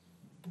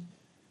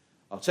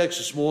Our text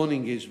this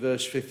morning is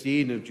verse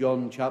 15 of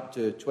John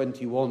chapter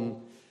 21,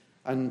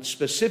 and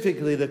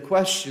specifically the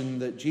question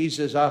that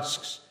Jesus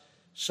asks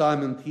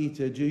Simon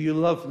Peter, "Do you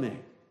love me?"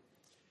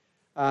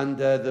 And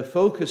the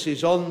focus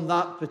is on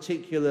that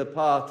particular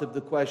part of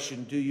the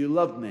question, "Do you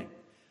love me?"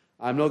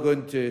 I'm not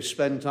going to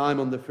spend time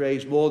on the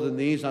phrase more than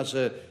these as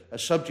a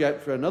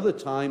subject for another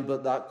time,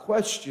 but that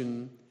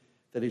question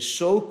that is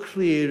so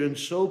clear and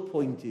so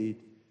pointed,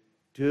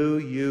 "Do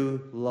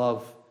you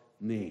love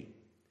me?"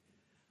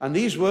 And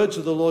these words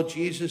of the Lord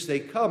Jesus, they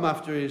come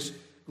after his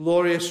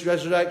glorious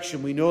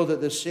resurrection. We know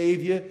that the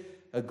Saviour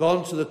had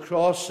gone to the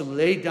cross and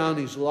laid down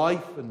his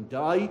life and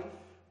died,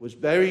 was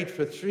buried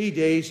for 3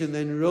 days, and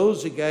then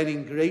rose again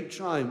in great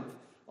triumph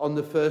on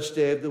the first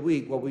day of the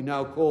week, what we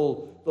now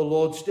call the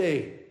Lord's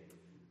Day.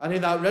 And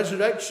in that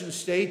resurrection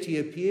state, he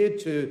appeared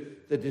to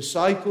the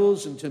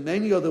disciples and to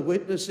many other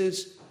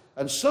witnesses,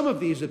 and some of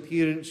these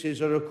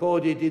appearances are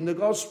recorded in the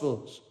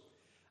Gospels.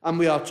 And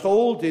we are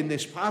told in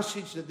this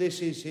passage that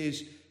this is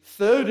his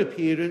third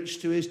appearance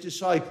to his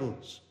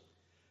disciples.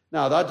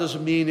 Now, that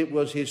doesn't mean it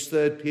was his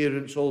third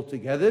appearance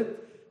altogether.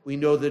 We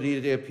know that he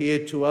had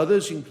appeared to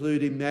others,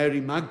 including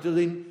Mary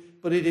Magdalene,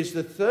 but it is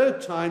the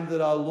third time that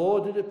our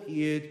Lord had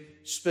appeared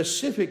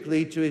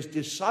specifically to his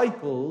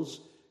disciples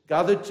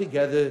gathered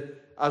together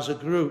as a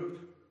group.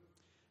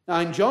 Now,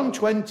 in John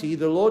 20,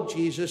 the Lord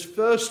Jesus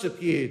first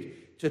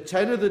appeared to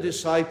 10 of the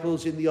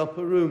disciples in the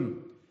upper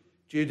room.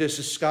 Judas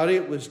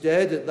Iscariot was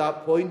dead at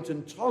that point,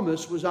 and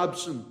Thomas was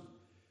absent.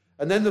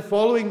 And then the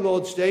following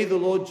Lord's Day, the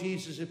Lord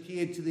Jesus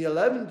appeared to the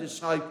 11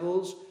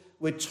 disciples,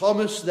 with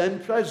Thomas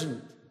then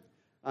present.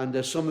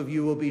 And some of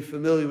you will be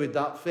familiar with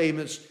that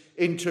famous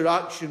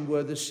interaction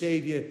where the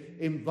Saviour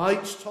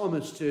invites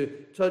Thomas to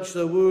touch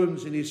the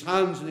wounds in his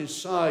hands and his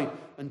side.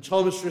 And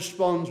Thomas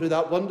responds with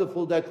that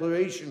wonderful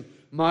declaration,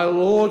 "My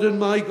Lord and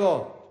my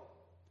God."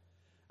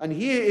 And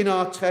here in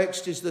our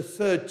text is the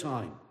third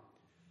time.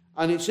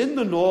 And it's in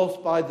the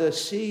north by the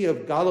Sea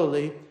of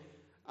Galilee.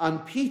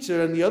 And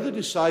Peter and the other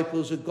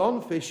disciples had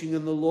gone fishing,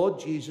 and the Lord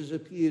Jesus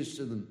appears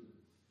to them.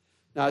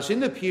 Now, it's in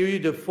the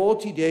period of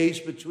 40 days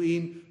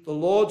between the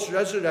Lord's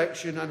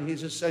resurrection and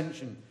his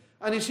ascension.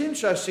 And it's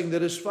interesting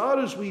that as far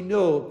as we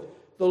know,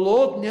 the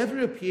Lord never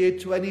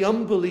appeared to any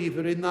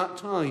unbeliever in that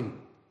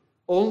time,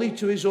 only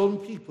to his own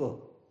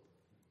people.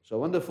 It's a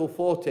wonderful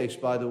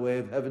foretaste, by the way,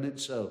 of heaven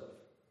itself.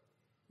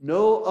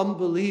 No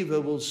unbeliever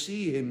will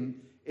see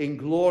him in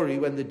glory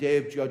when the day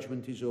of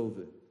judgment is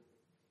over.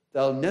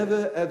 They'll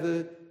never,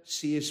 ever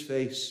see his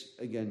face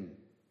again.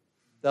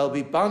 They'll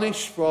be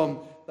banished from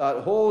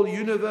that whole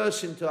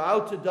universe into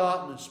outer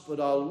darkness,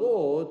 but our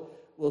Lord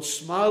will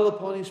smile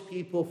upon his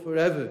people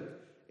forever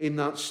in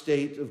that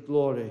state of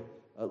glory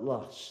at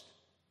last.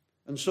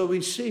 And so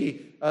we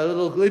see a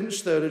little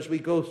glimpse there as we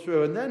go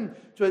through. And then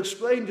to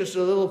explain just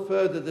a little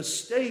further, the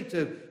state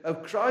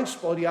of Christ's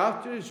body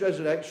after his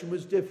resurrection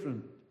was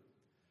different.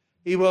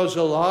 He was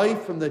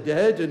alive from the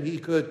dead, and he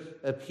could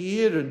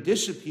appear and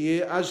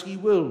disappear as he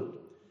willed.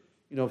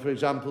 You know, for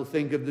example,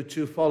 think of the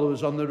two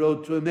followers on the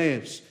road to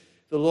Emmaus.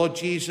 The Lord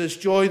Jesus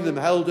joined them,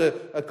 held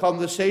a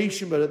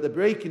conversation, but at the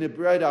breaking of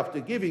bread,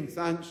 after giving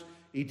thanks,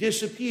 he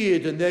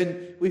disappeared. And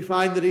then we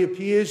find that he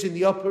appears in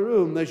the upper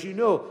room, as you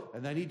know,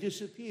 and then he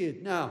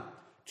disappeared. Now,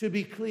 to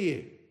be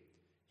clear,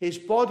 his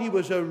body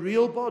was a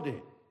real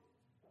body.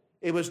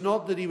 It was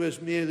not that he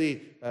was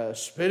merely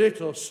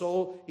spirit or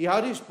soul. He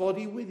had his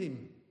body with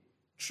him,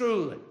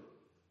 truly.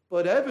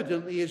 But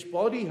evidently his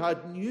body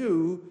had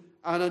new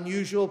and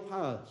unusual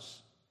powers.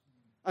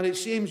 And it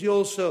seems he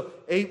also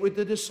ate with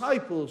the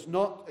disciples,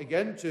 not,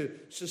 again, to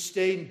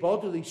sustain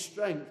bodily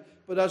strength,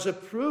 but as a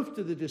proof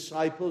to the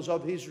disciples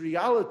of his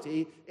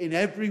reality in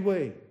every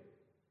way.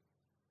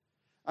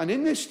 And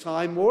in this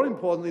time, more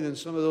importantly than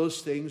some of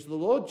those things, the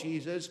Lord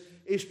Jesus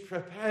is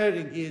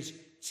preparing, he is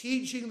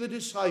teaching the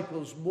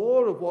disciples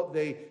more of what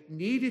they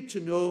needed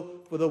to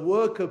know for the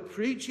work of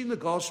preaching the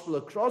gospel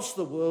across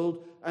the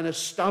world and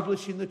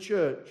establishing the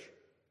church.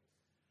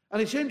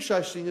 And it's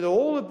interesting that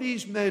all of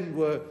these men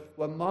were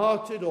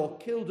martyred or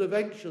killed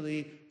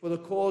eventually for the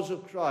cause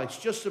of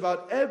Christ. Just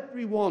about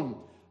every one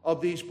of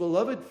these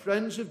beloved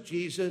friends of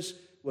Jesus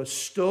was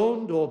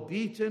stoned or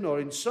beaten or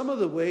in some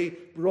other way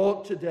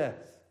brought to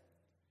death.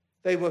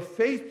 They were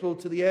faithful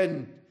to the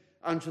end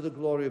and to the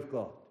glory of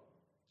God.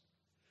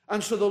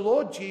 And so the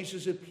Lord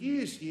Jesus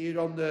appears here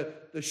on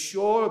the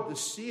shore of the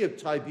Sea of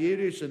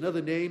Tiberias,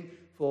 another name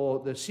for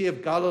the Sea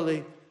of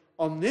Galilee,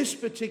 on this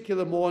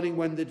particular morning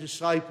when the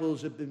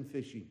disciples had been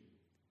fishing.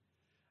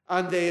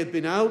 And they had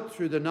been out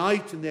through the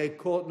night and they had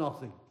caught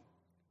nothing.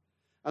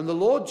 And the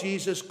Lord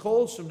Jesus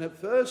calls them. At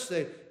first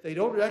they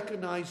don't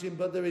recognize him,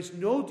 but there is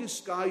no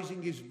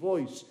disguising his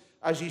voice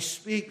as he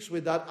speaks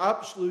with that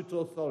absolute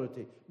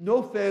authority.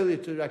 No failure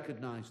to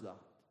recognize that.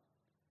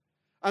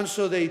 And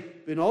so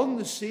they've been on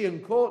the sea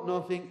and caught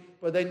nothing,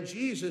 but then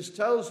Jesus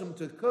tells them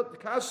to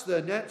cast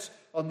their nets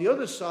on the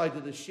other side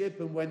of the ship,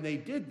 and when they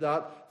did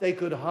that, they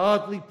could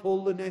hardly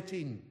pull the net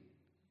in.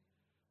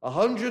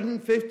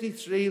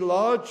 153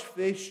 large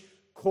fish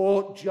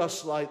caught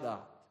just like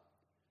that.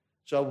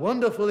 It's a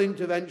wonderful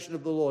intervention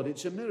of the Lord.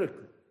 It's a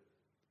miracle.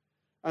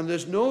 And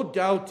there's no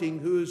doubting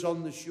who is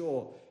on the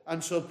shore.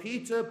 And so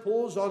Peter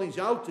pulls on his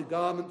outer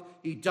garment.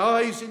 He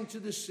dives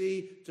into the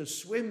sea to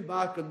swim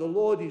back. And the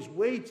Lord is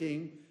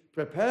waiting,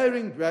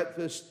 preparing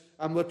breakfast.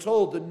 And we're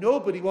told that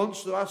nobody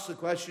wants to ask the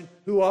question,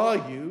 who are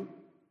you?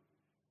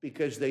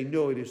 Because they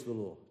know it is the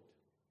Lord.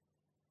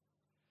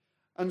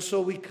 And so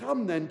we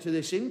come then to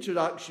this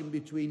interaction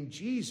between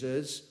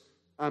Jesus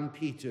and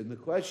Peter. And the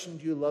question,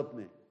 do you love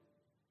me?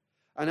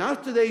 And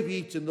after they've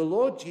eaten, the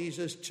Lord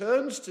Jesus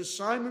turns to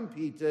Simon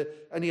Peter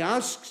and he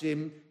asks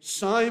him,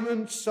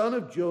 Simon, son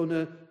of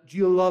Jonah, do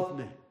you love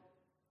me?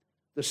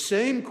 The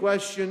same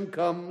question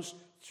comes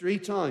 3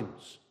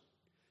 times.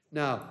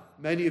 Now,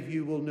 many of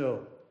you will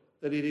know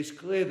that it is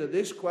clear that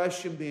this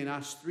question being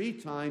asked 3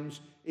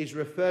 times is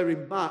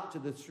referring back to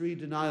the 3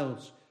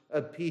 denials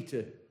of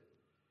Peter.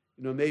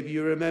 You know, maybe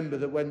you remember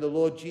that when the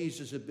Lord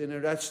Jesus had been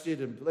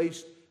arrested and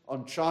placed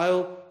on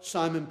trial,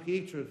 Simon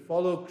Peter had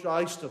followed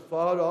Christ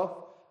afar off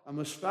and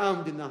was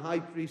found in the high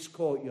priest's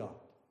courtyard.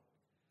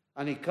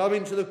 And he come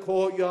into the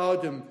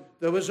courtyard and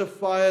there was a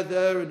fire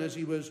there, and as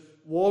he was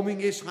warming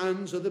his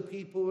hands, other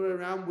people were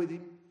around with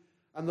him.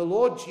 And the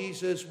Lord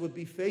Jesus would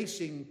be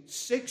facing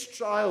 6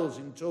 trials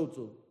in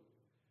total.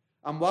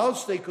 And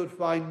whilst they could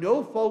find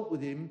no fault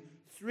with him,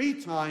 3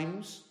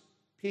 times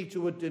Peter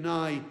would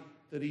deny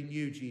that he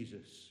knew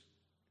Jesus.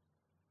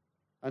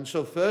 And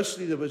so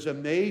firstly, there was a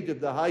maid of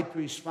the high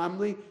priest's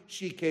family.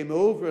 She came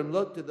over and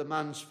looked at the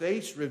man's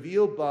face,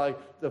 revealed by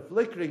the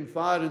flickering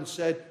fire, and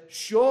said,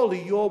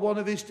 surely you're one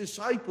of his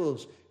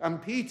disciples.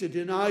 And Peter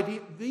denied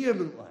it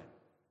vehemently.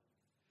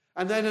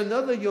 And then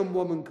another young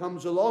woman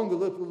comes along a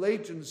little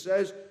later and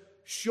says,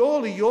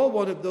 surely you're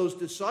one of those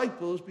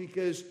disciples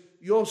because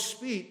your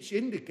speech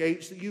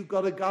indicates that you've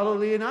got a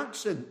Galilean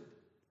accent.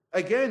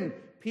 Again,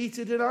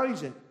 Peter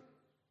denies it.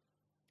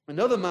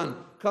 Another man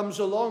comes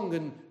along,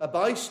 and a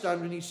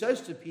bystander, and he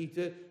says to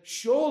Peter,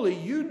 surely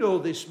you know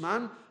this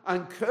man.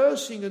 And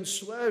cursing and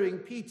swearing,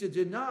 Peter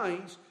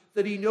denies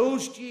that he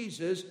knows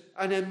Jesus,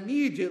 and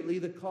immediately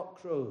the cock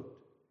crowed.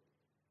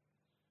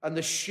 And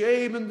the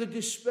shame and the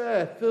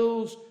despair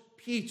fills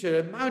Peter.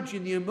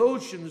 Imagine the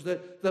emotions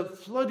that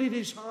flooded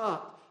his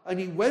heart. And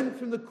he went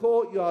from the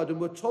courtyard, and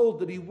we're told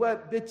that he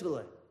wept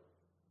bitterly.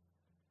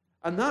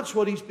 And that's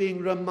what he's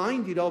being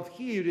reminded of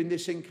here in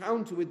this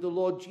encounter with the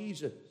Lord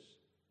Jesus.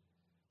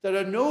 There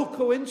are no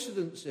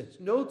coincidences.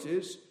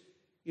 Notice,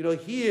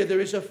 here there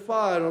is a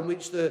fire on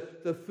which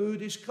the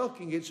food is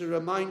cooking. It's a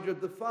reminder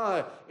of the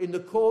fire in the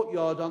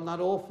courtyard on that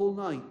awful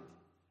night.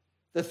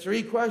 The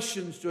 3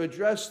 questions to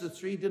address the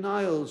 3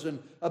 denials,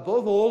 and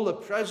above all, the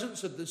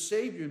presence of the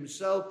Saviour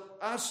himself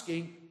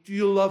asking, do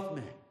you love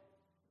me?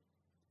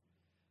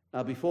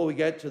 Now, before we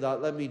get to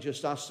that, let me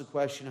just ask the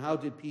question, how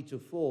did Peter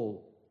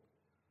fall?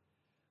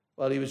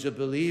 Well, he was a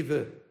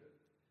believer,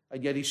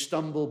 and yet he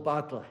stumbled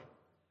badly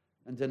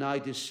and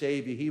denied his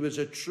Saviour. He was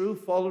a true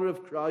follower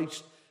of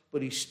Christ,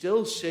 but he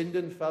still sinned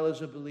and fell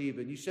as a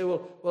believer. And you say,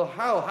 well,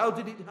 how? How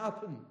did it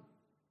happen?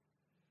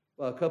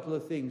 Well, a couple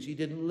of things. He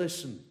didn't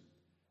listen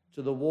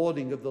to the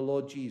warning of the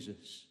Lord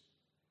Jesus.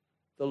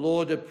 The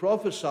Lord had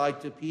prophesied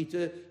to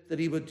Peter that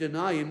he would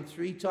deny him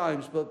 3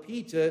 times, but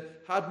Peter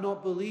had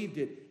not believed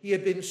it. He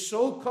had been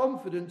so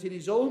confident in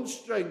his own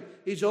strength,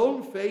 his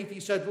own faith. He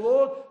said,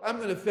 Lord, I'm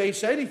going to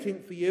face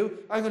anything for you.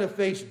 I'm going to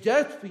face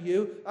death for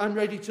you. I'm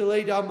ready to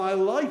lay down my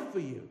life for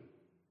you.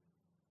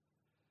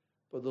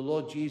 But the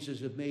Lord Jesus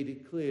had made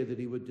it clear that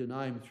he would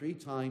deny him 3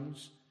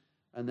 times,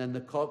 and then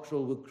the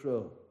cockerel would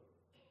crow.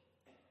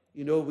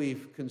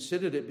 We've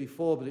considered it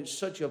before, but it's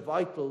such a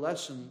vital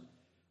lesson.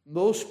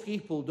 Most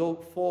people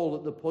don't fall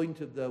at the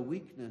point of their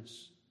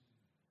weakness.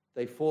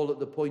 They fall at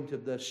the point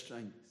of their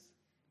strength.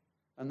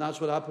 And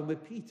that's what happened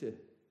with Peter.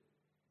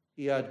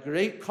 He had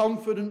great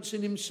confidence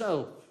in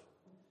himself,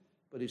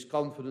 but his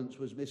confidence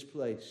was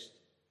misplaced.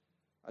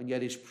 And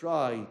yet his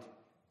pride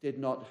did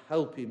not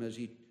help him as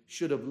he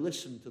should have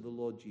listened to the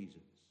Lord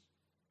Jesus.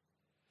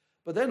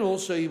 But then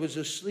also he was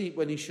asleep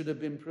when he should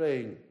have been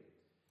praying.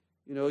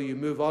 You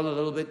move on a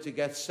little bit to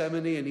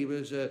Gethsemane, and he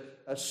was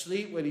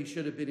asleep when he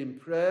should have been in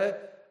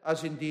prayer,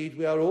 as indeed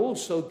we are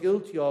also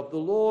guilty of. The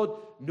Lord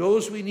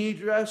knows we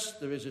need rest.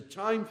 There is a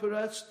time for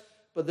rest,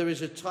 but there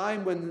is a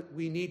time when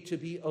we need to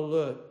be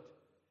alert.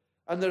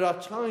 And there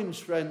are times,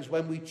 friends,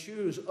 when we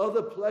choose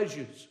other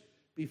pleasures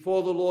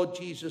before the Lord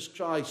Jesus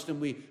Christ,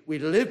 and we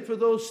live for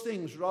those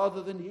things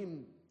rather than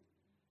him.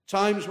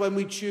 Times when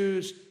we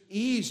choose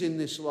ease in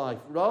this life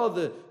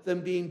rather than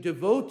being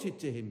devoted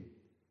to him.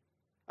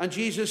 And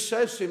Jesus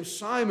says to him,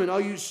 Simon, are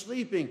you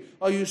sleeping?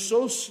 Are you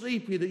so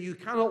sleepy that you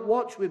cannot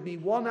watch with me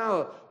 1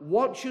 hour?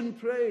 Watch and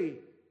pray.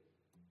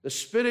 The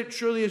spirit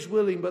truly is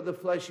willing, but the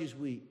flesh is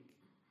weak.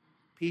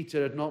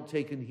 Peter had not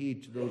taken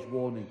heed to those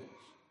warnings.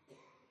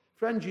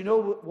 Friends, you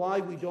know why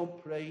we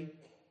don't pray?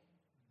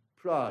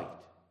 Pride.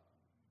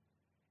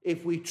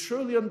 If we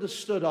truly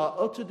understood our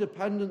utter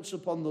dependence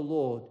upon the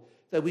Lord,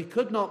 that we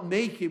could not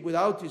make it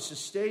without his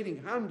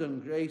sustaining hand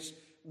and grace,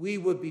 we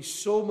would be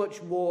so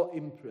much more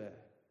in prayer.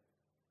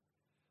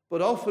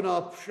 But often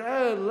our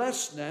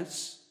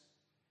prayerlessness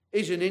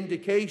is an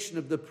indication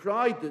of the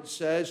pride that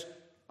says,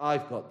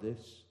 I've got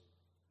this.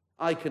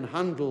 I can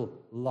handle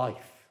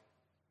life.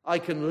 I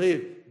can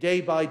live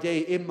day by day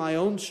in my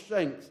own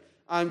strength.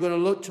 I'm going to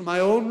look to my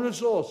own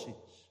resources.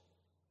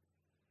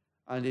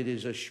 And it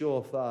is a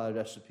surefire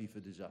recipe for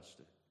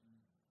disaster.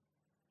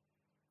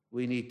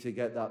 We need to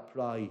get that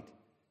pride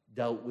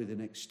dealt with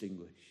and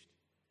extinguished,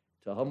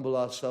 to humble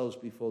ourselves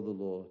before the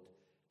Lord,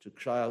 to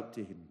cry out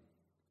to him.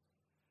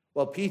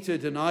 Well, Peter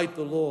denied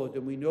the Lord,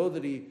 and we know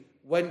that he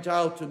went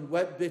out and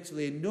wept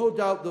bitterly. And no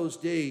doubt those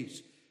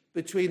days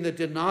between the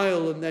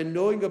denial and then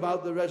knowing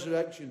about the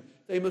resurrection,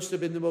 they must have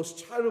been the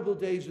most terrible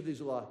days of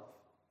his life.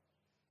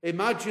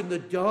 Imagine the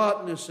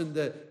darkness and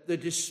the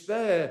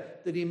despair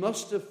that he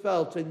must have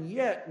felt. And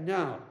yet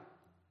now,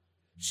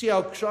 see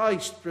how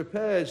Christ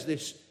prepares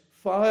this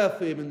fire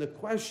for him. And the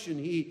question,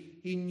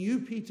 he knew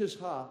Peter's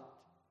heart.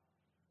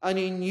 And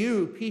he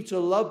knew Peter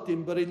loved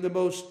him, but in the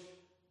most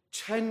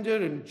tender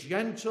and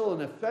gentle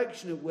and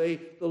affectionate way,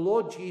 the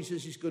Lord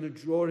Jesus is going to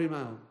draw him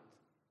out.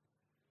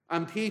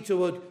 And Peter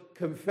would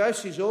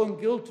confess his own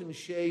guilt and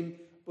shame,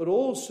 but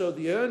also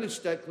the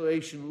earnest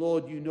declaration,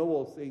 Lord, you know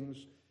all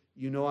things.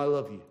 You know I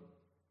love you.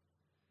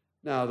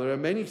 Now, there are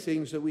many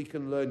things that we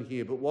can learn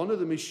here, but one of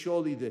them is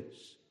surely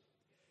this.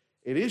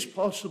 It is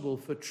possible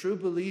for true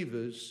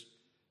believers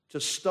to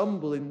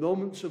stumble in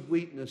moments of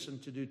weakness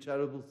and to do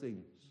terrible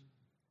things,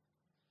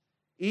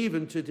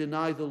 even to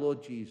deny the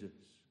Lord Jesus.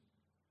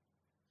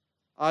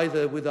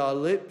 Either with our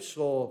lips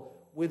or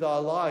with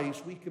our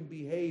lives, we can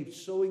behave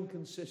so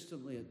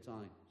inconsistently at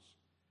times.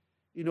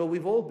 You know,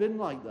 we've all been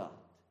like that.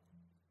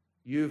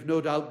 You've no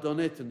doubt done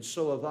it, and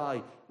so have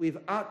I. We've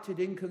acted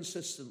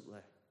inconsistently.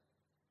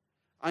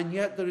 And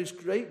yet there is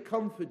great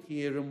comfort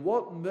here, and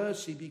what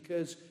mercy,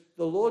 because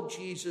the Lord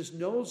Jesus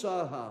knows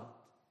our heart,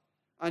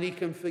 and he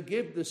can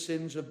forgive the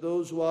sins of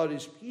those who are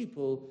his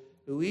people,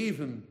 who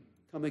even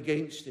come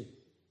against him.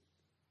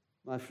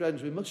 My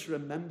friends, we must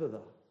remember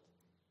that.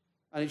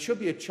 And it should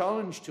be a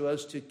challenge to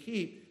us to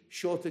keep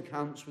short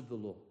accounts with the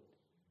Lord.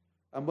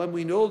 And when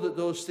we know that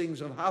those things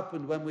have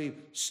happened, when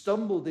we've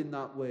stumbled in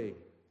that way,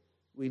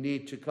 we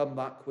need to come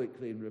back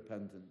quickly in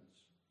repentance.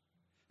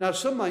 Now,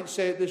 some might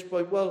say at this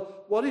point,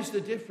 well, what is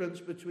the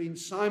difference between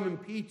Simon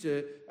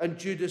Peter and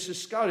Judas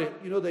Iscariot?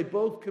 You know, they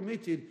both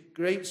committed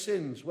great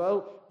sins.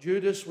 Well,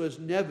 Judas was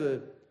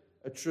never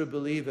a true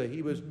believer.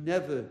 He was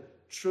never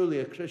truly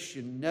a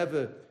Christian,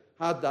 never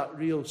had that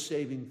real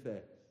saving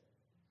faith.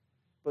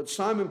 But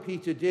Simon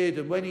Peter did,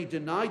 and when he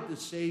denied the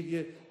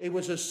Saviour, it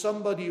was as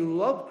somebody who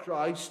loved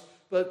Christ,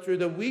 but through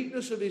the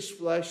weakness of his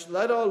flesh,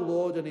 let our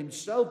Lord and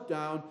himself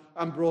down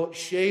and brought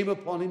shame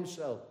upon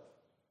himself.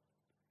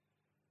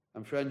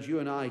 And friends, you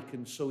and I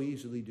can so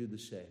easily do the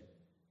same.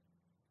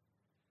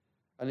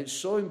 And it's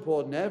so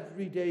important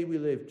every day we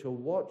live to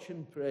watch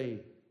and pray,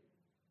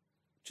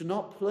 to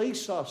not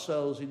place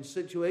ourselves in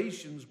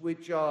situations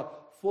which are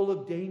full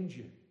of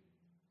danger,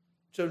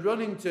 to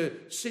run into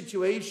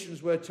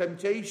situations where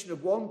temptation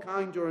of one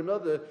kind or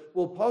another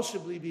will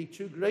possibly be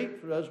too great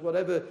for us,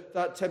 whatever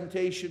that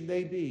temptation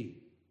may be.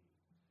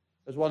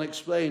 As one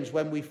explains,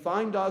 when we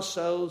find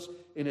ourselves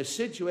in a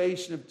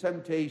situation of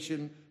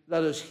temptation,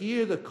 let us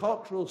hear the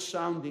cockerel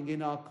sounding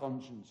in our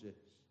consciences.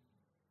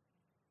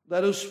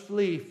 Let us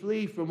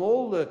flee from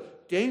all the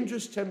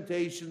dangerous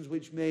temptations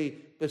which may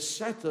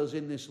beset us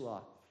in this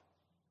life.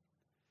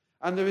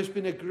 And there has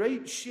been a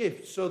great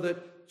shift so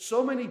that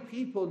so many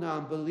people now,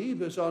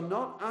 believers, are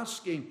not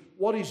asking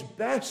what is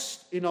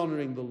best in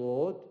honoring the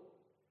Lord,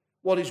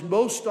 what is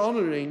most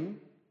honoring,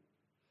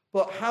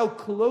 but how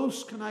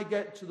close can I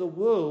get to the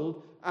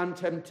world and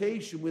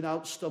temptation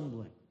without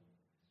stumbling?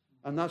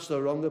 And that's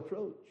the wrong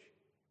approach.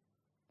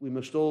 We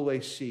must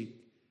always seek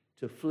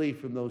to flee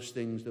from those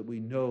things that we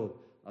know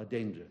are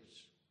dangerous.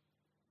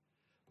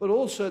 But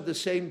also at the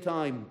same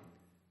time,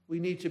 we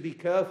need to be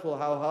careful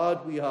how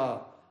hard we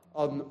are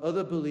on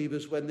other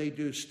believers when they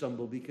do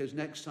stumble, because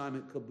next time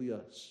it could be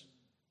us.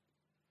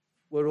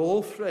 We're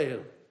all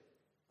frail,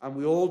 and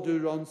we all do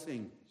wrong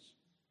things.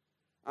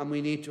 And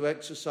we need to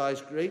exercise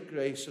great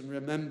grace and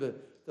remember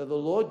that the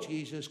Lord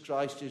Jesus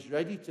Christ is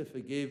ready to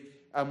forgive,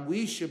 and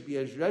we should be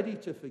as ready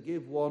to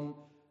forgive one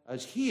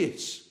as he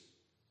is,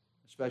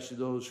 especially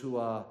those who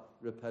are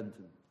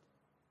repentant.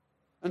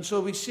 And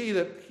so we see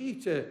that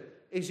Peter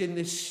is in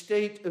this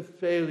state of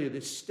failure,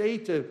 this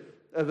state of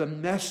a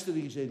mess that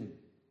he's in.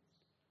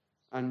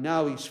 And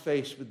now he's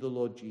faced with the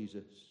Lord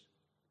Jesus.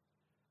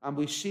 And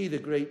we see the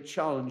great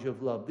challenge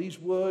of love. These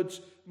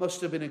words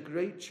must have been a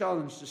great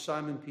challenge to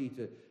Simon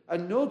Peter.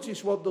 And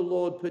notice what the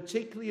Lord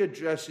particularly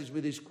addresses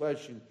with his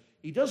question.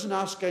 He doesn't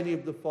ask any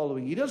of the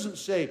following. He doesn't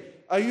say,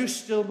 are you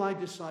still my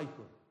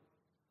disciple?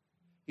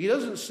 He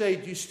doesn't say,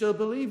 do you still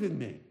believe in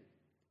me?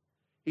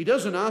 He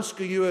doesn't ask,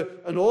 are you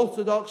an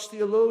orthodox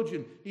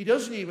theologian? He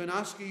doesn't even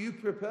ask, are you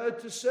prepared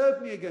to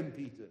serve me again,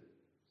 Peter?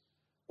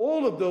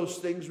 All of those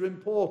things are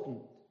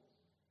important.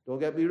 Don't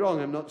get me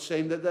wrong, I'm not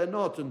saying that they're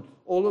not, and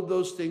all of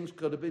those things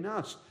could have been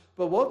asked.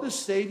 But what the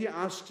Saviour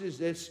asks is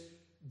this,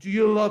 do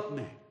you love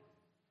me?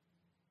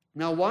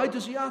 Now, why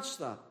does he ask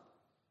that?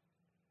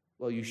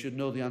 Well, you should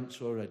know the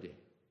answer already.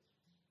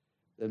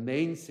 The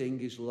main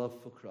thing is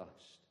love for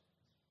Christ.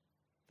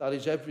 That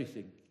is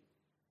everything.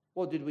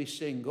 What did we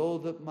sing? Oh,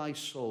 that my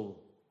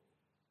soul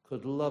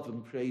could love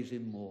and praise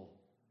him more.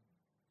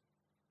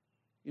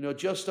 You know,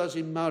 just as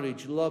in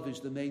marriage, love is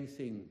the main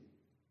thing.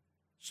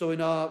 So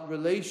in our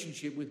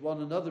relationship with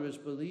one another as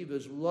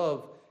believers,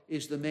 love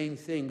is the main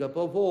thing.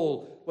 Above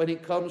all, when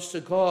it comes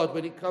to God,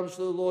 when it comes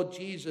to the Lord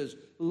Jesus,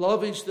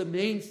 love is the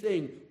main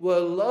thing. Where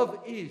love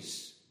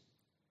is,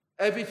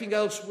 everything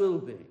else will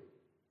be.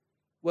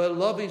 Where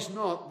love is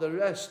not, the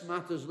rest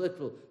matters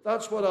little.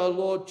 That's what our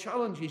Lord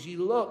challenges. He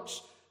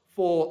looks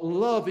for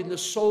love in the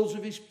souls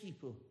of his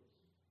people.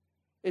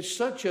 It's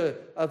such a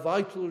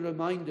vital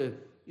reminder.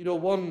 You know,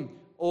 one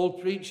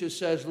old preacher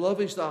says, love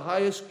is the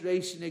highest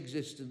grace in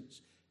existence.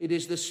 It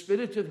is the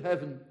spirit of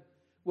heaven.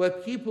 Where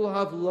people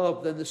have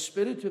love, then the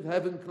spirit of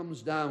heaven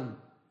comes down.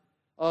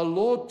 Our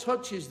Lord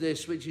touches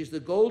this, which is the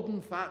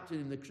golden factor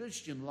in the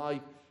Christian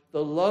life,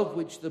 the love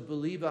which the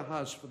believer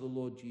has for the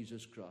Lord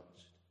Jesus Christ.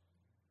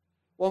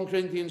 1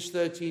 Corinthians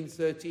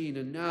 13:13,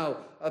 and now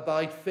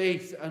abide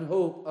faith and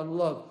hope and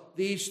love,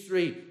 these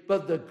three,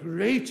 but the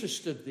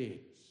greatest of these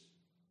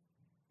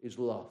is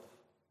love.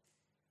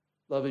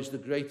 Love is the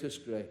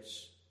greatest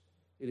grace.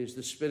 It is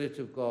the Spirit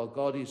of God.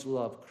 God is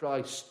love.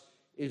 Christ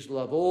is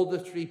love. All the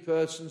three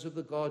persons of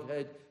the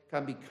Godhead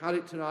can be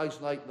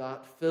characterized like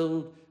that,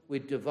 filled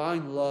with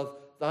divine love.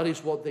 That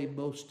is what they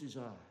most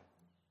desire.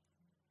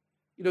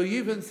 You know, you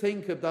even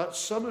think of that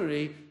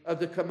summary of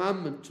the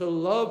commandment to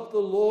love the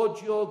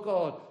Lord your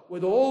God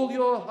with all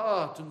your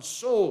heart and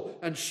soul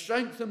and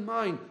strength and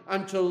mind,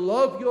 and to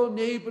love your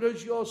neighbor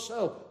as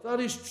yourself. That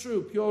is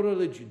true, pure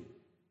religion.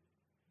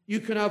 You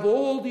can have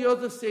all the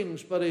other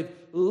things, but if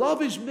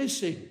love is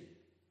missing,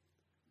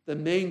 the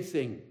main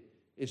thing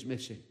is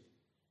missing.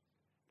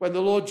 When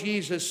the Lord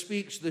Jesus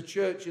speaks to the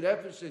church at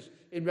Ephesus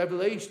in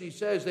Revelation, he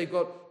says they've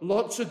got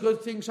lots of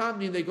good things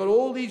happening. They've got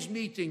all these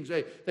meetings.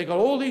 They've got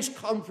all these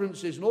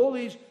conferences and all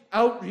these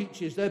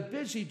outreaches. They're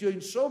busy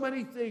doing so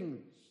many things.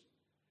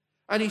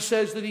 And he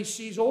says that he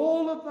sees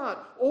all of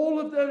that, all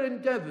of their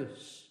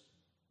endeavors.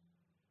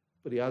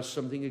 But he has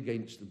something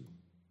against them.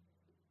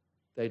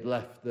 They'd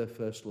left their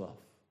first love.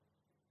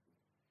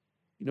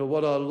 You know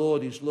what our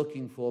Lord is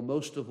looking for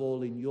most of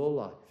all in your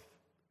life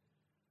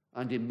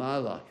and in my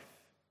life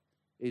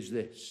is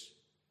this: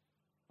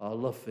 our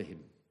love for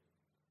him.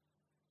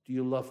 Do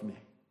you love me?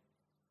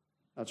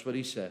 That's what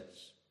he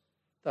says.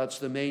 That's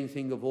the main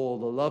thing of all.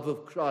 The love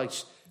of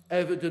Christ,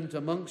 evident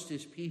amongst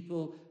his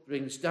people,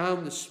 brings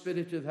down the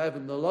Spirit of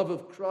heaven. The love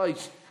of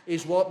Christ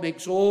is what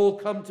makes all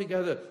come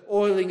together,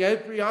 oiling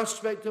every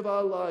aspect of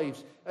our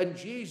lives. And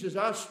Jesus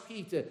asked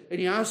Peter, and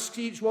he asks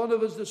each one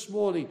of us this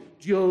morning,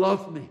 do you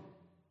love me?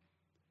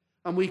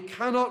 And we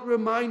cannot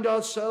remind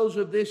ourselves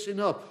of this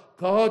enough.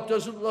 God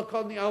doesn't look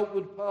on the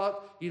outward part.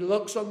 He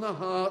looks on the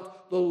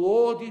heart. The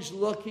Lord is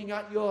looking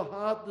at your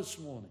heart this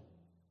morning.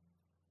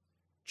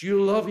 Do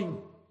you love him?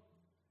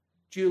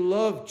 Do you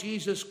love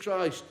Jesus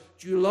Christ?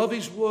 Do you love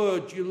his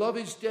word? Do you love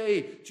his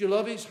day? Do you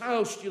love his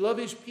house? Do you love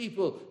his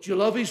people? Do you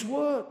love his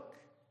work?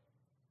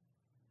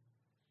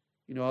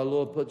 You know, our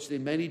Lord puts it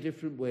in many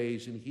different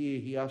ways, and here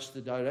he asks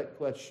the direct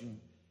question,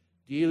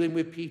 dealing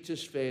with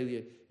Peter's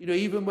failure. You know,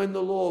 even when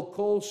the Lord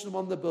calls him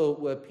on the boat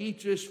where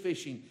Peter is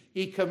fishing,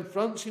 he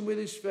confronts him with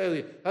his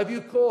failure. Have you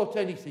caught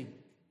anything?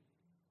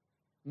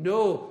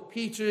 No,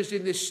 Peter is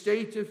in this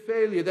state of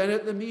failure. Then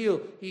at the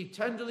meal, he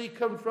tenderly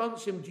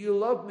confronts him. Do you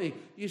love me?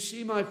 You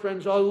see, my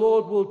friends, our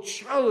Lord will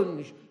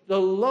challenge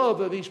the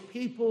love of his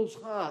people's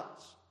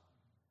hearts.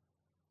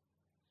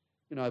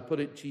 You know, I put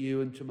it to you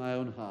and to my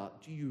own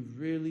heart. Do you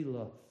really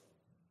love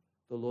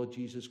the Lord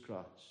Jesus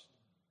Christ?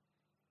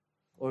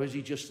 Or is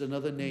he just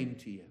another name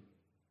to you?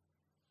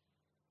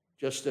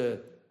 Just a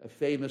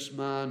famous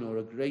man or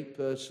a great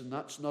person?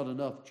 That's not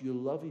enough. Do you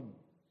love him?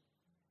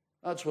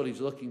 That's what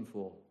he's looking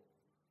for.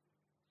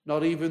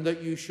 Not even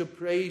that you should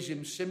praise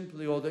him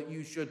simply, or that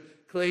you should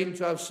claim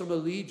to have some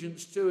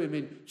allegiance to him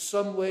in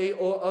some way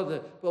or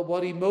other. But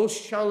what he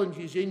most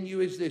challenges in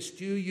you is this: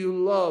 do you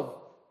love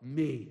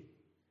me?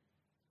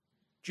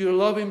 Do you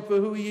love him for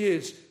who he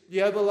is,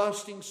 the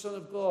everlasting Son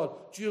of God?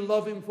 Do you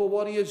love him for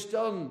what he has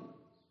done?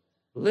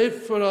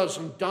 Lived for us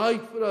and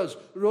died for us,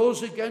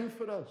 rose again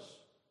for us.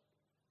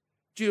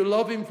 Do you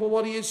love him for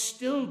what he is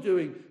still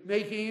doing,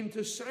 making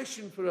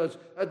intercession for us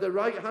at the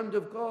right hand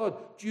of God?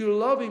 Do you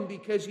love him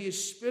because he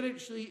is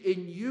spiritually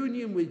in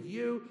union with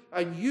you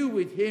and you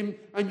with him,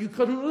 and you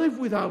couldn't live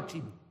without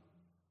him?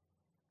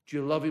 Do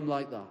you love him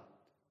like that?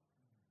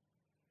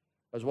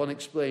 As one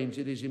explains,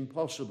 it is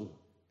impossible.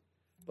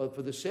 But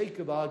for the sake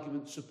of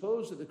argument,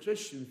 suppose that the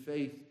Christian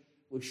faith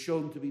was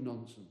shown to be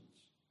nonsense.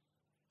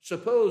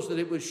 Suppose that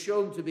it was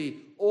shown to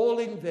be all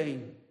in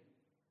vain.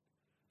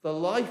 The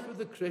life of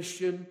the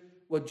Christian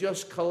would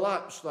just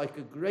collapse like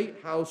a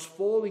great house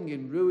falling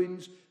in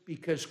ruins,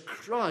 because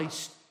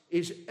Christ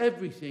is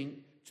everything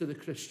to the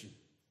Christian.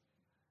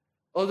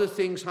 Other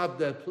things have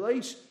their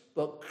place,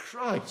 but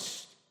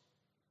Christ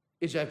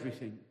is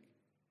everything,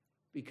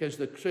 because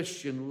the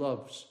Christian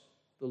loves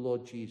the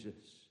Lord Jesus.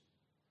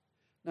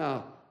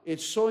 Now,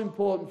 it's so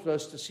important for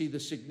us to see the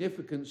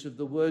significance of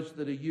the words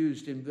that are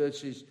used in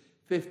verses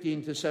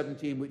 15 to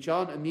 17, which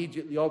aren't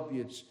immediately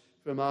obvious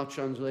from our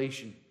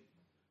translation.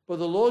 But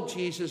the Lord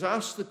Jesus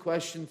asked the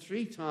question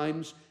 3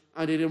 times,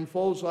 and it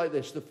unfolds like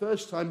this. The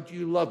first time, do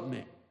you love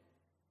me?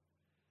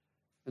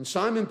 And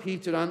Simon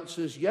Peter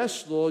answers,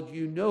 yes, Lord,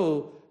 you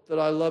know that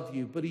I love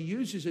you. But he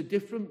uses a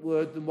different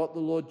word than what the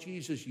Lord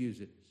Jesus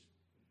uses.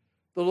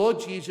 The Lord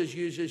Jesus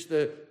uses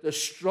the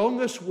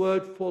strongest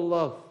word for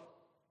love.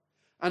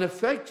 And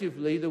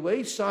effectively, the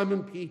way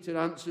Simon Peter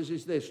answers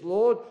is this: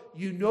 Lord,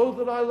 you know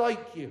that I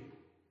like you.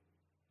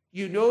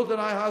 You know that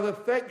I have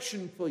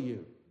affection for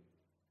you.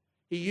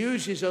 He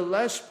uses a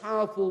less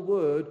powerful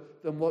word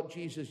than what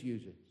Jesus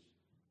uses.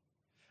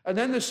 And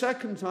then the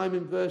second time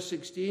in verse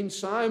 16,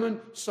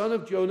 Simon, son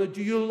of Jonah,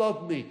 do you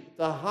love me?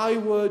 The high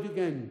word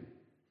again.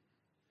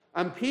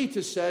 And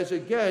Peter says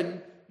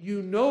again,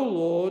 you know,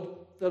 Lord,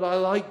 that I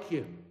like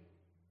you,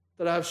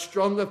 that I have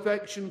strong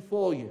affection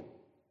for you.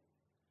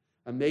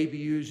 And maybe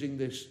using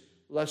this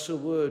lesser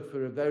word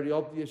for a very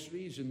obvious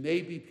reason.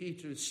 Maybe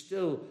Peter is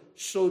still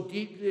so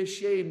deeply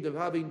ashamed of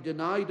having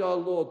denied our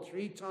Lord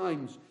 3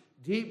 times,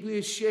 deeply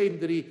ashamed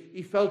that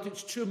he felt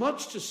it's too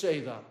much to say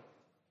that.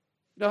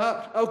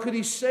 Now, how could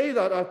he say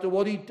that after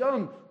what he'd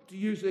done? To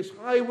use this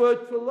high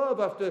word for love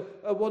after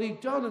what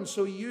he'd done, and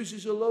so he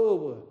uses a lower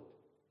word.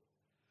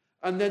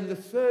 And then the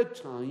third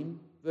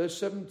time, verse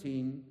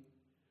 17,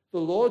 the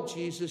Lord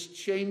Jesus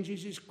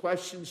changes his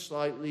question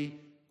slightly,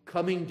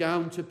 coming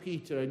down to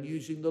Peter and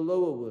using the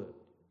lower word.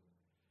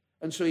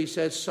 And so he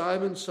says,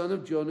 Simon, son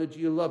of Jonah, do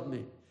you love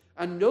me?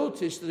 And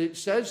notice that it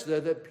says there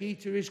that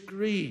Peter is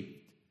grieved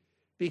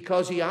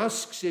because he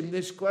asks him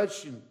this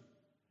question.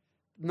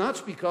 And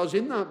that's because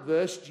in that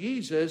verse,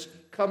 Jesus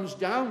comes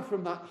down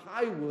from that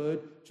high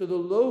word to the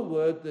low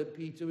word that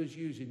Peter was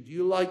using. Do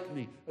you like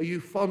me? Are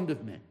you fond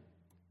of me?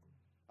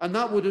 And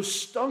that would have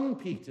stung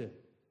Peter.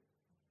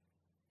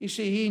 You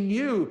see, he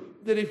knew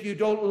that if you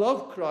don't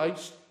love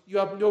Christ, you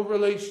have no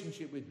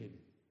relationship with him.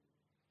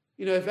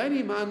 You know, if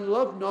any man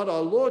love not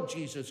our Lord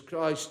Jesus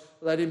Christ,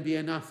 let him be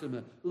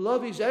anathema.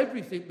 Love is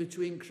everything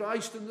between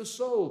Christ and the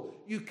soul.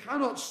 You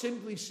cannot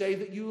simply say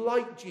that you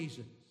like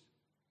Jesus.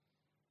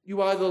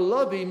 You either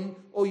love him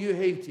or you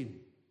hate him.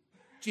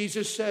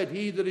 Jesus said,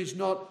 he that is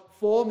not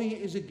for me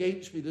is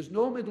against me. There's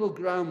no middle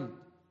ground.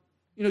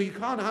 You know, you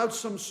can't have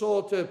some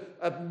sort of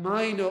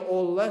minor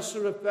or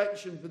lesser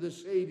affection for the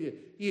Savior.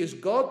 He is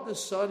God the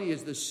Son. He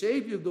is the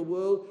Savior of the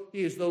world.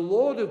 He is the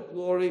Lord of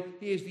glory.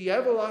 He is the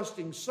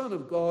everlasting Son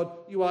of God.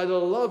 You either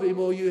love him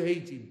or you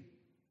hate him.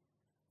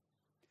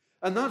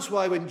 And that's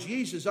why when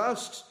Jesus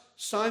asks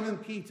Simon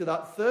Peter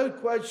that third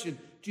question,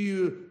 do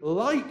you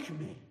like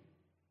me?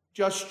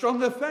 Do you have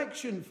strong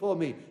affection for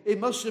me? It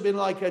must have been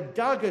like a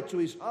dagger to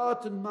his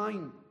heart and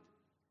mind.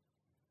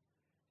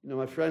 You know,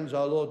 my friends,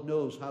 our Lord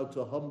knows how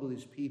to humble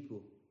his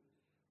people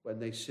when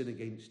they sin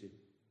against him.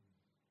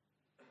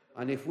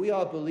 And if we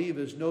are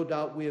believers, no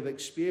doubt we have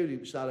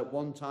experienced that at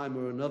one time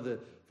or another.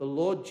 The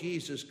Lord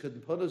Jesus can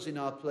put us in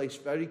our place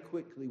very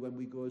quickly when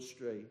we go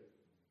astray.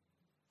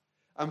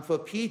 And for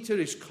Peter,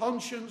 his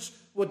conscience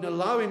wouldn't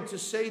allow him to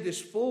say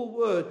this full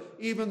word,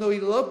 even though he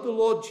loved the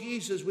Lord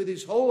Jesus with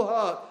his whole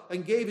heart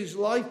and gave his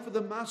life for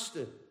the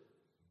Master.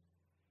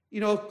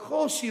 You know, of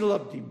course he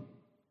loved him.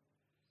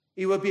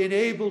 He would be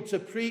able to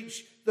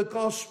preach the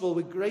gospel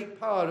with great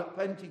power at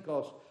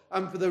Pentecost.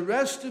 And for the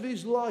rest of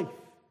his life,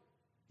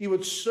 he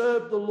would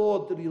serve the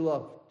Lord that he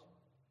loved.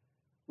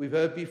 We've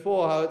heard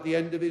before how at the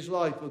end of his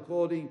life,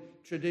 according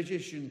to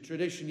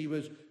tradition, he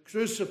was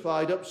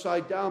crucified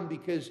upside down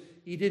because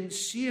he didn't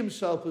see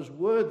himself as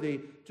worthy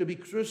to be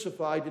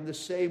crucified in the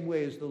same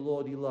way as the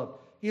Lord he loved.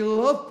 He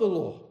loved the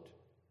Lord.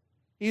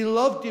 He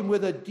loved him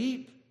with a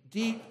deep,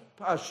 deep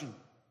passion.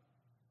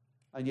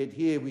 And yet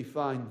here we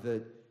find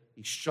that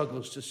he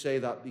struggles to say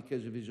that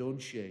because of his own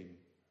shame.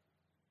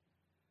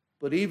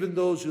 But even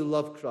those who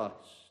love Christ,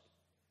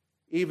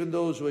 even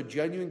those who are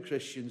genuine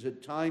Christians,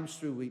 at times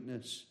through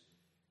weakness,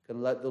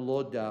 can let the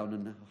Lord down.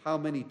 And how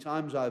many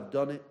times I've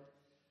done it,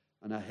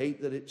 and I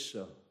hate that it's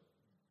so.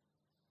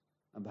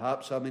 And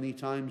perhaps how many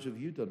times have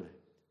you done it?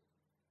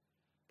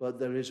 But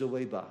there is a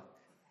way back.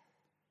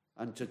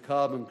 And to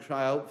come and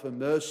cry out for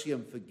mercy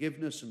and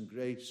forgiveness and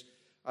grace,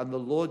 and the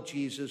Lord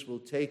Jesus will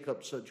take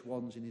up such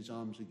ones in his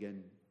arms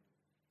again.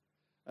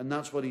 And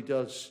that's what he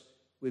does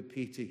with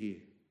Peter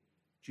here.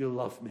 Do you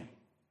love me?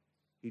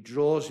 He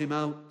draws him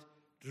out,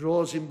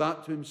 draws him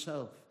back to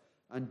himself,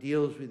 and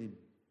deals with him.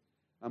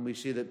 And we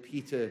see that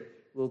Peter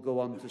will go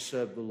on to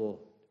serve the Lord.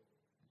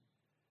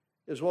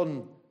 There's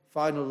one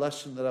final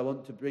lesson that I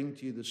want to bring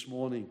to you this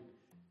morning,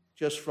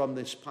 just from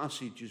this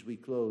passage as we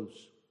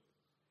close.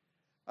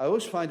 I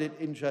always find it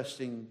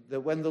interesting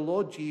that when the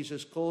Lord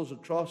Jesus calls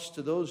across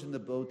to those in the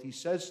boat, he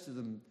says to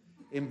them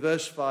in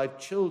verse 5,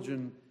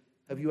 children,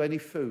 have you any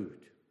food?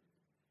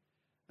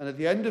 And at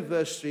the end of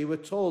verse 3, we're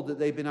told that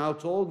they've been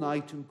out all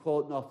night and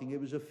caught nothing. It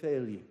was a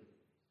failure.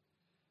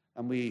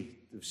 And we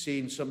have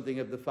seen something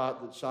of the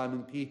fact that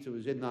Simon Peter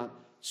was in that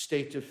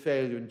state of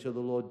failure until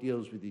the Lord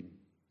deals with him.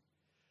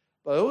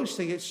 But I always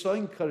think it's so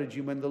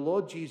encouraging when the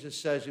Lord Jesus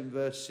says in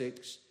verse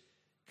 6,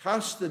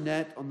 cast the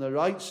net on the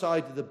right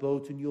side of the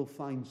boat and you'll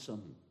find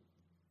some.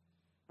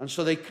 And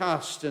so they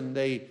cast and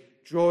they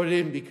draw it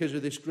in because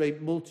of this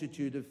great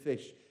multitude of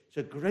fish. It's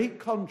a great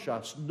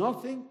contrast,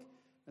 nothing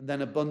and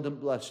then abundant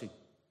blessing.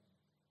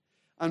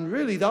 And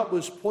really that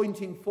was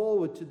pointing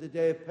forward to the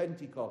day of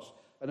Pentecost.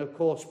 And of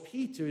course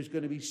Peter is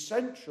going to be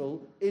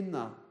central in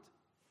that.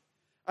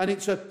 And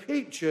it's a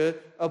picture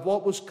of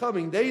what was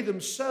coming. They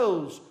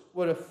themselves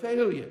were a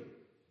failure.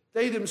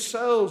 They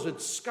themselves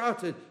had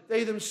scattered.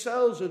 They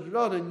themselves had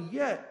run. And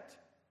yet,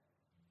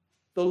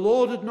 the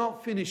Lord had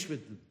not finished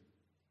with them.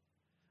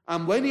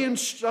 And when he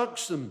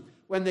instructs them,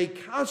 when they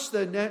cast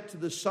their net to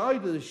the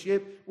side of the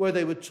ship where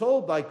they were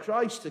told by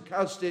Christ to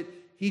cast it,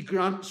 he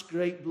grants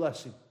great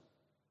blessing.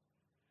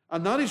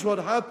 And that is what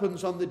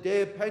happens on the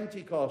day of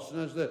Pentecost.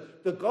 And as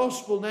the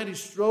gospel net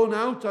is thrown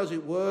out, as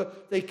it were,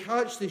 they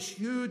catch this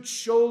huge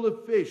shoal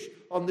of fish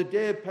on the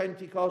day of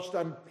Pentecost,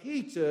 and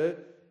Peter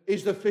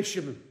is the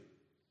fisherman.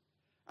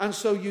 And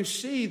so you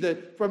see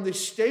that from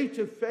this state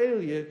of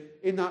failure,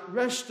 in that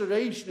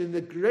restoration, in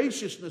the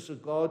graciousness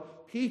of God,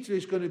 Peter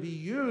is going to be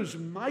used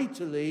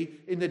mightily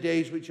in the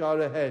days which are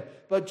ahead.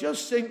 But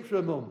just think for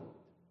a moment.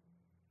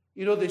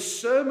 You know, this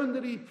sermon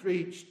that he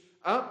preached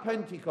at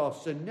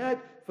Pentecost, a net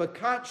for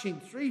catching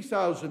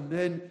 3,000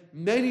 men,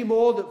 many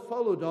more that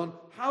followed on.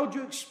 How do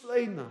you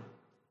explain that?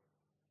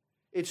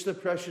 It's the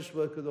precious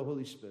work of the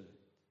Holy Spirit.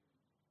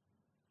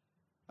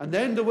 And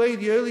then the way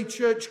the early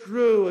church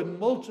grew and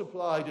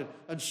multiplied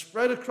and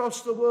spread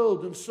across the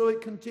world, and so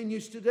it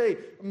continues today.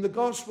 And the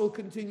gospel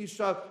continues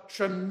to have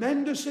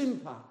tremendous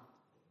impact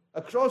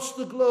across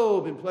the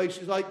globe in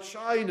places like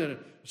China,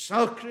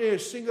 South Korea,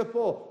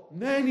 Singapore,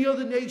 many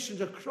other nations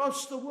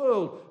across the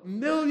world.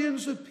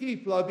 Millions of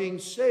people are being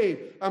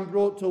saved and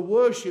brought to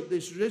worship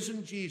this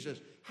risen Jesus.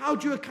 How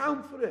do you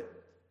account for it?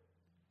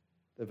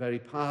 The very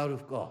power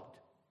of God.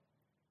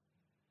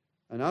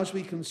 And as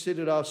we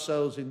consider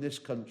ourselves in this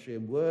country,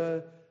 and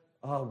where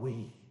are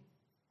we?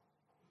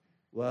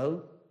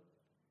 Well,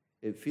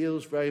 it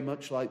feels very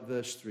much like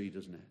verse 3,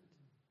 doesn't it?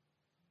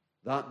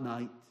 That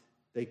night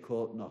they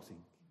caught nothing.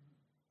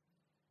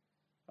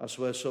 That's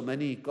where so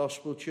many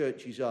gospel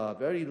churches are.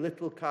 Very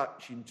little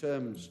catch in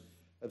terms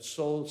of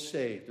souls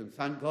saved. And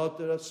thank God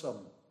there are some.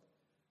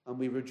 And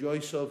we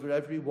rejoice over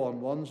every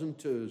one, ones and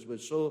twos. We're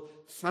so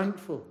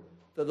thankful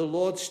that the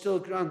Lord still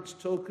grants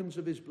tokens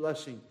of his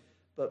blessing.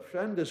 But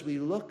friend, as we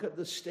look at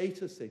the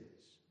state of things,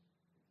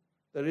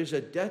 there is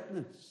a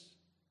deadness.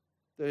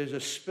 There is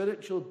a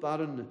spiritual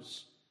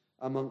barrenness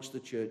amongst the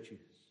churches.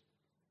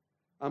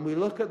 And we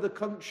look at the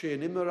country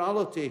and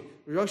immorality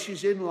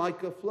rushes in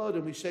like a flood,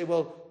 and we say,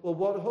 well,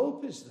 what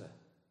hope is there?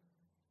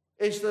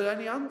 Is there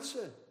any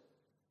answer?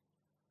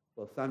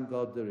 Well, thank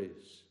God there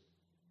is.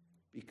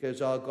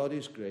 Because our God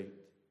is great.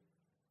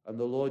 And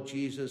the Lord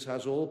Jesus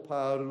has all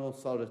power and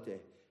authority.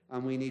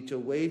 And we need to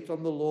wait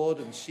on the Lord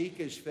and seek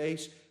his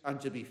face and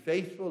to be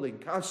faithful in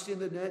casting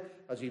the net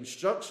as he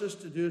instructs us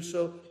to do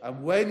so.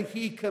 And when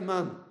he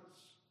commands,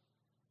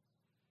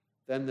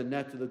 then the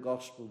net of the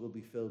gospel will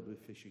be filled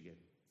with fish again.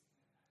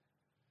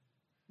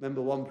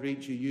 Remember one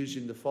preacher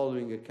using the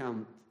following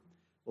account.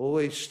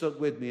 Always stuck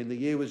with me. And the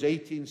year was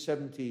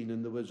 1817,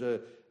 and there was a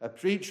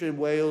preacher in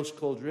Wales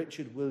called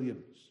Richard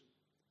Williams.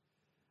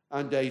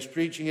 And he's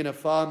preaching in a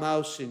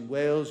farmhouse in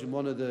Wales in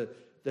one of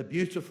the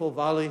beautiful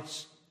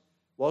valleys.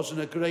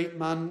 Wasn't a great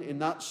man in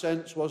that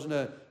sense, wasn't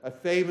a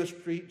famous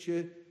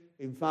preacher.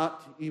 In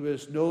fact, he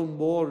was known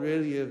more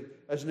really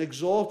as an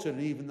exhorter,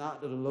 even that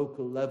at a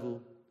local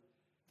level.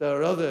 There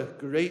are other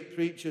great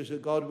preachers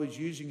that God was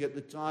using at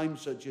the time,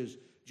 such as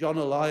John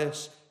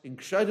Elias,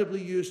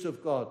 incredibly used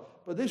of God.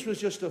 But this was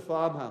just a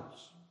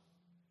farmhouse.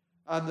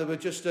 And there were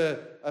just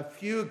a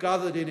few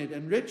gathered in it.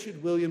 And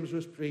Richard Williams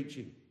was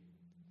preaching.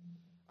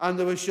 And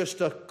there was just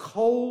a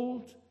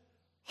cold,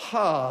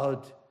 hard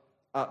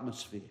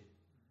atmosphere.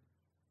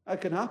 That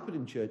can happen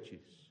in churches.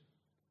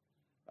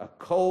 A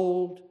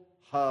cold,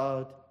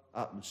 hard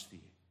atmosphere.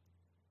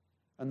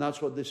 And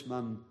that's what this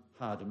man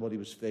had and what he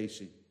was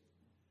facing.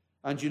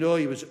 And you know,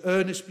 he was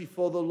earnest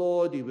before the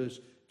Lord. He was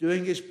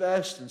doing his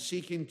best and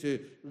seeking to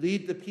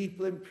lead the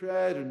people in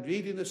prayer and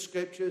reading the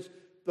scriptures,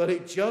 but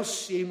it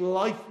just seemed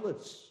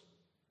lifeless.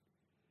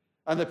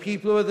 And the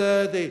people who were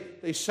there,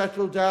 they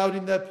settled down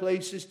in their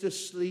places to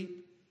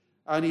sleep,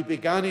 and he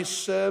began his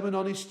sermon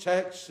on his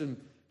text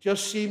and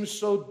just seemed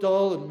so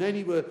dull, and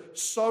many were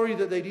sorry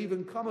that they'd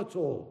even come at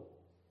all.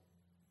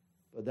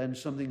 But then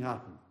something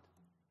happened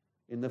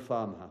in the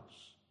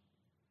farmhouse,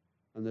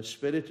 and the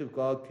Spirit of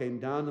God came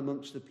down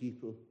amongst the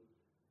people,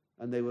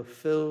 and they were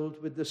filled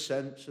with the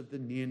sense of the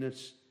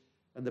nearness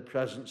and the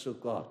presence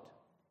of God.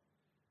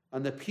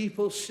 And the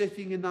people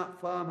sitting in that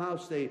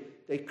farmhouse, they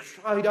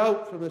cried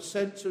out from a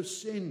sense of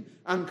sin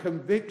and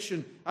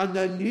conviction and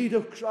their need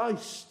of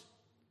Christ.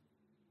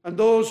 And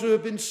those who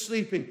had been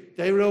sleeping,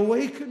 they were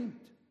awakened.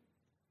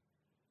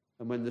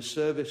 And when the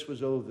service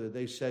was over,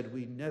 they said,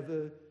 we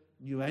never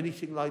knew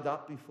anything like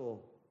that before.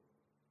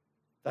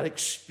 That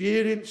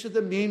experience of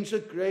the means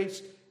of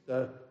grace,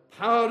 the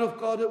power of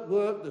God at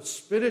work, the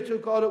Spirit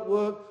of God at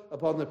work,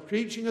 upon the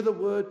preaching of the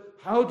word.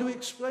 How do we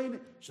explain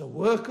it? It's a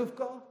work of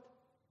God.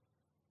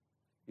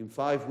 In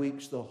 5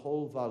 weeks, the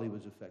whole valley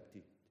was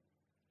affected.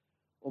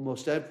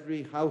 Almost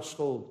every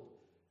household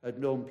had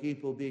known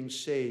people being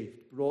saved,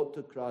 brought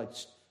to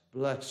Christ,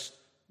 blessed.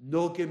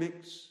 No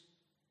gimmicks,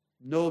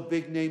 no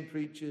big-name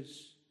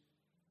preachers,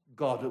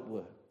 God at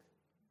work.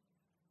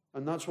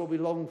 And that's what we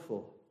long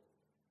for.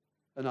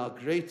 And our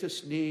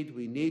greatest need,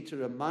 we need to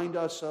remind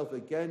ourselves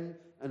again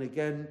and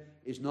again,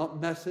 is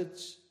not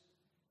methods.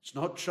 It's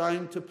not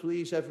trying to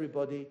please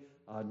everybody.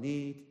 Our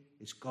need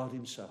is God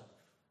himself.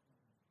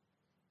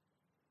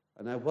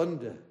 And I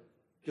wonder,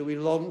 do we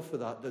long for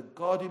that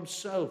God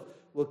himself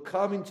will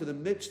come into the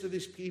midst of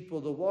his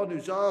people, the one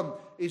whose arm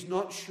is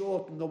not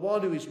shortened, the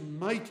one who is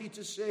mighty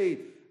to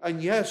save.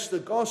 And yes, the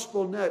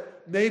gospel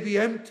net may be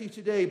empty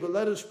today, but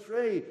let us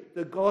pray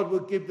that God will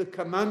give the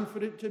command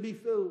for it to be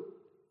filled,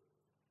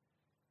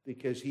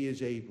 because he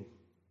is able.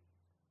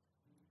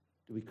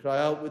 Do we cry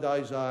out with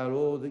Isaiah,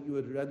 oh, that you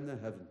would rend the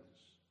heavens,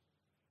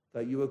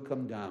 that you would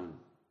come down?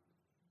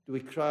 Do we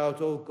cry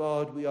out, oh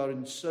God, we are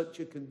in such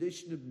a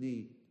condition of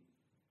need.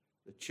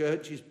 The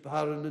church is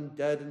barren and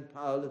dead and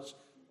powerless.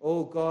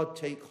 Oh God,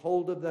 take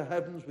hold of the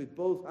heavens with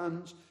both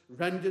hands,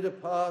 rend it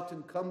apart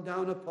and come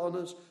down upon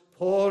us.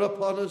 Pour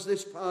upon us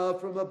this power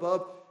from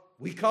above.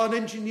 We can't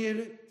engineer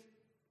it.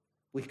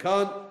 We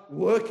can't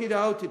work it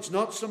out. It's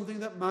not something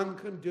that man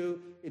can do.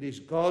 It is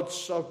God's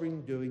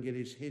sovereign doing. It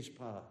is his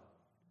power.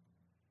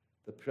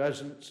 The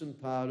presence and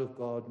power of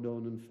God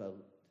known and felt.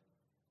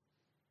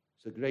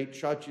 It's a great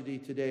tragedy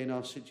today in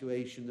our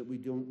situation that we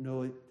don't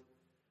know it,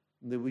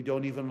 and that we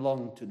don't even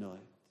long to know it.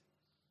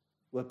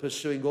 We're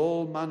pursuing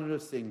all manner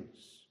of things,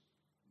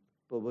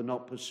 but we're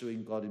not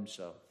pursuing God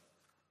himself.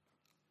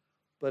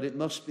 But it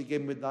must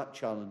begin with that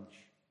challenge.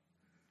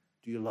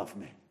 Do you love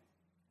me?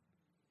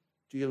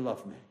 Do you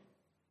love me?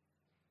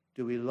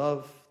 Do we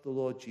love the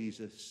Lord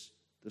Jesus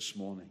this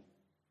morning?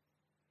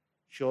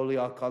 Surely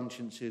our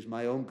consciences,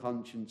 my own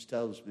conscience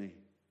tells me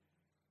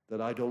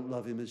that I don't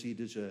love him as he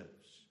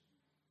deserves,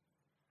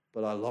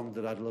 but I long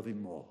that I'd love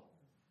him more.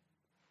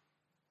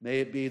 May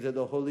it be that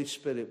the Holy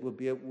Spirit will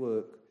be at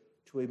work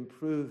to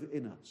improve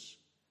in us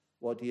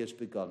what he has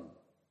begun.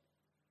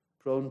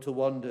 Prone to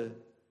wonder,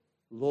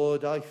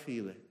 Lord, I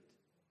feel it.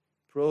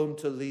 Prone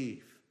to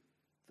leave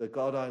the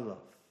God I love.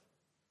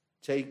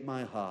 Take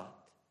my heart,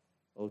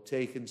 oh,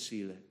 take and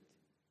seal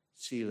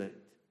it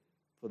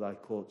for thy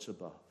courts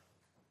above.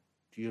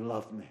 Do you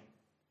love me?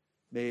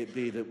 May it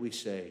be that we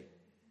say,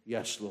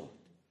 yes, Lord,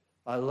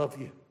 I love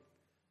you,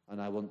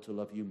 and I want to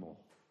love you more.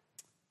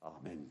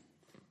 Amen.